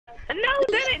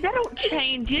That don't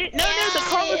change it. No, the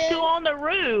car was still on the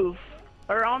roof.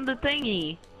 Or on the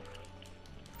thingy.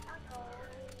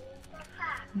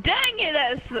 Dang it,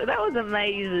 that was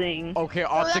amazing. Okay,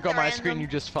 Optic on my screen, you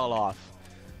just fell off.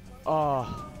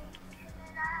 Oh.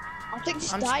 Optic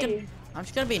just died. I'm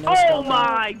just gonna be Oh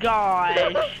my gosh.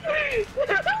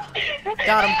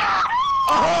 Got him.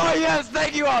 Oh yes,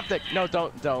 thank you, Optic. No,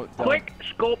 don't. Quick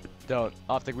scope. Don't,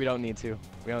 Optic. We don't need to.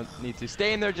 We don't need to.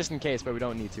 Stay in there just in case, but we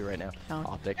don't need to right now. No.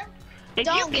 Optic. If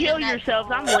you kill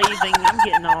yourselves, I'm leaving. I'm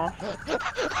getting off.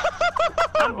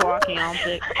 I'm blocking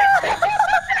Optic.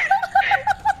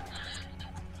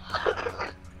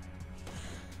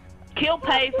 Kill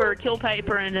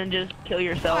paper, and then just kill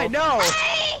yourself. I know.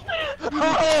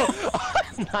 Oh,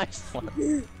 nice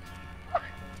one.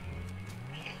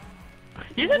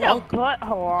 You're such a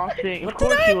butthole, Optic. Of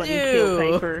course you wouldn't kill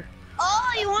paper.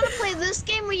 Oh, you want to play this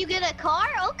game where you get a car?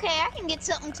 Okay, I can get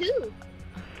something too.